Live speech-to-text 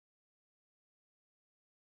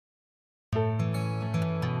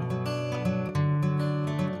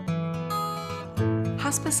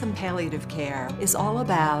Hospice and palliative care is all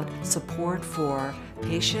about support for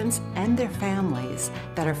patients and their families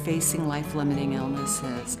that are facing life-limiting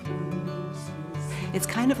illnesses. It's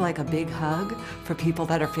kind of like a big hug for people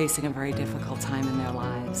that are facing a very difficult time in their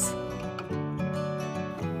lives.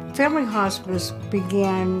 Family hospice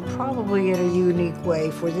began probably in a unique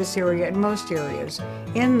way for this area and most areas,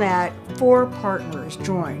 in that 4 partners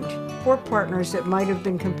joined. 4 partners that might have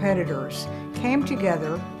been competitors came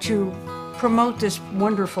together to promote this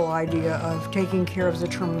wonderful idea of taking care of the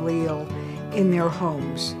terminally ill in their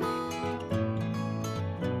homes.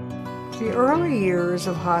 The early years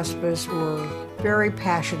of hospice were very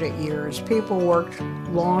passionate years. People worked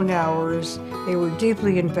long hours. They were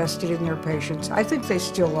deeply invested in their patients. I think they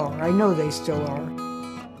still are. I know they still are.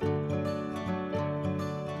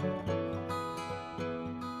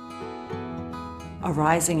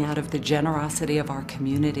 Arising out of the generosity of our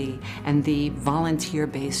community and the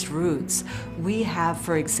volunteer-based roots, we have,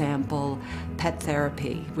 for example, pet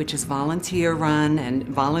therapy, which is volunteer-run and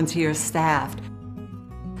volunteer-staffed.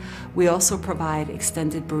 We also provide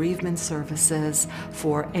extended bereavement services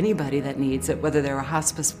for anybody that needs it, whether they're a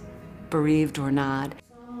hospice bereaved or not.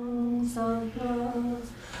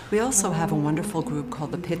 We also have a wonderful group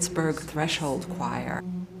called the Pittsburgh Threshold Choir.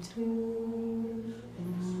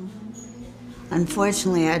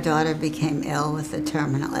 Unfortunately, our daughter became ill with a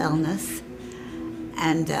terminal illness,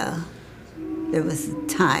 and there was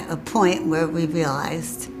a point where we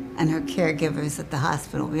realized, and her caregivers at the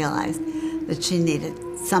hospital realized, that she needed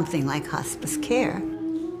something like hospice care.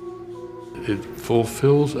 It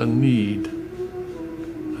fulfills a need.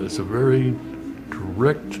 It's a very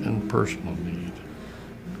direct and personal need.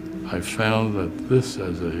 I found that this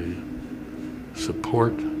as a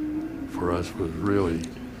support for us was really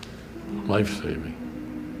life-saving.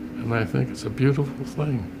 And I think it's a beautiful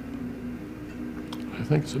thing. I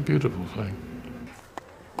think it's a beautiful thing.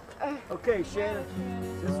 Okay, Shannon,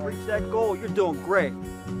 just reach that goal. You're doing great.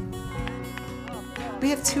 We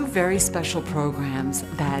have 2 very special programs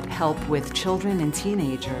that help with children and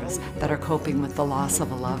teenagers that are coping with the loss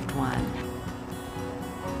of a loved one.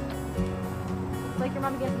 Like your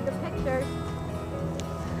mom gets the pictures.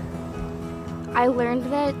 I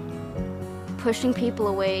learned that pushing people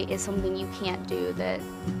away is something you can't do, that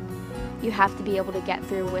you have to be able to get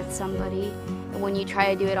through with somebody. And when you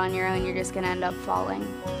try to do it on your own, you're just going to end up falling.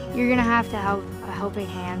 You're going to have to help a helping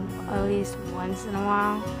hand at least once in a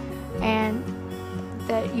while, and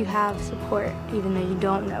that you have support even though you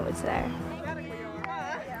don't know it's there.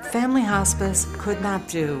 Family hospice could not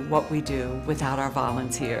do what we do without our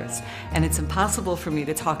volunteers. And it's impossible for me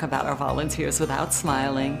to talk about our volunteers without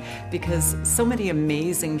smiling, because so many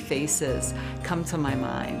amazing faces come to my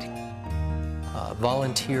mind.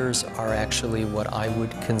 Volunteers are actually what I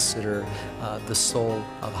would consider the soul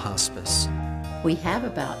of hospice. We have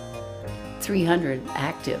about 300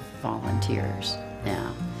 active volunteers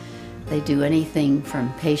now. They do anything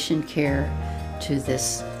from patient care to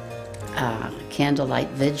this candlelight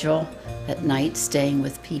vigil at night, staying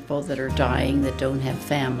with people that are dying that don't have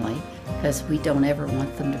family, because we don't ever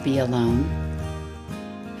want them to be alone.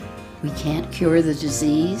 We can't cure the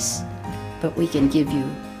disease, but we can give you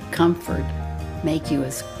comfort, make you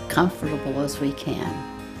as comfortable as we can.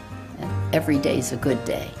 And every day's a good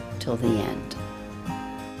day till the end.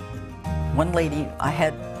 One lady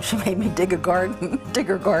she made me dig her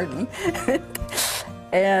garden.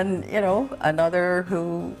 And, you know, another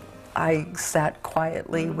who I sat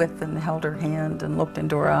quietly with and held her hand and looked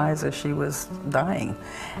into her eyes as she was dying.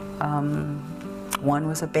 One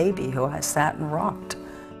was a baby who I sat and rocked.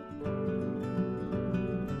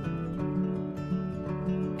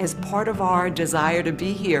 As part of our desire to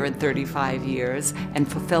be here in 35 years and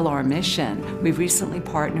fulfill our mission, we've recently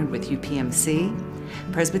partnered with UPMC,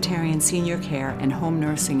 Presbyterian Senior Care, and Home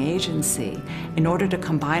Nursing Agency in order to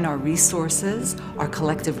combine our resources, our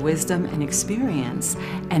collective wisdom and experience,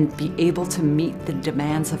 and be able to meet the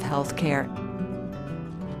demands of healthcare.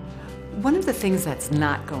 One of the things that's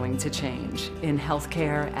not going to change in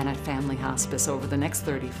healthcare and at family hospice over the next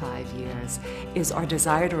 35 years is our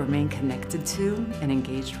desire to remain connected to and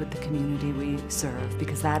engaged with the community we serve,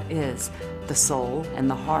 because that is the soul and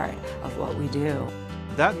the heart of what we do.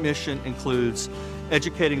 That mission includes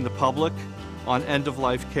educating the public on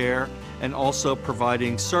end-of-life care and also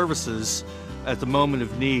providing services at the moment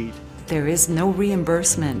of need. There is no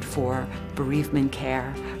reimbursement for bereavement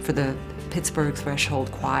care, for the Pittsburgh Threshold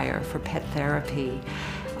Choir, for pet therapy.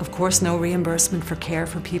 Of course, no reimbursement for care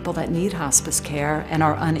for people that need hospice care and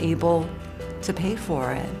are unable to pay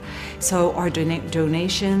for it. So our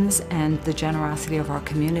donations and the generosity of our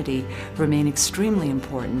community remain extremely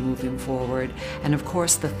important moving forward, and of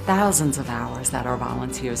course the thousands of hours that our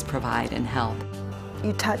volunteers provide and help.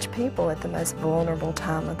 You touch people at the most vulnerable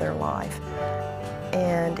time of their life,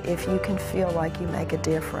 and if you can feel like you make a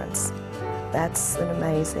difference, that's an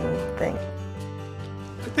amazing thing.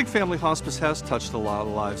 I think Family Hospice has touched a lot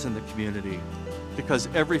of lives in the community because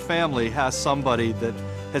every family has somebody that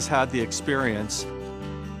has had the experience.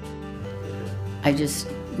 I just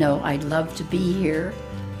know I'd love to be here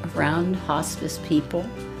around hospice people.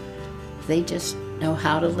 They just know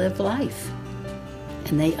how to live life,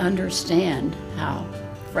 and they understand how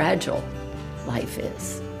fragile life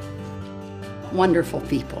is. Wonderful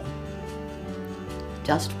people,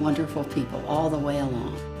 just wonderful people all the way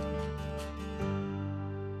along.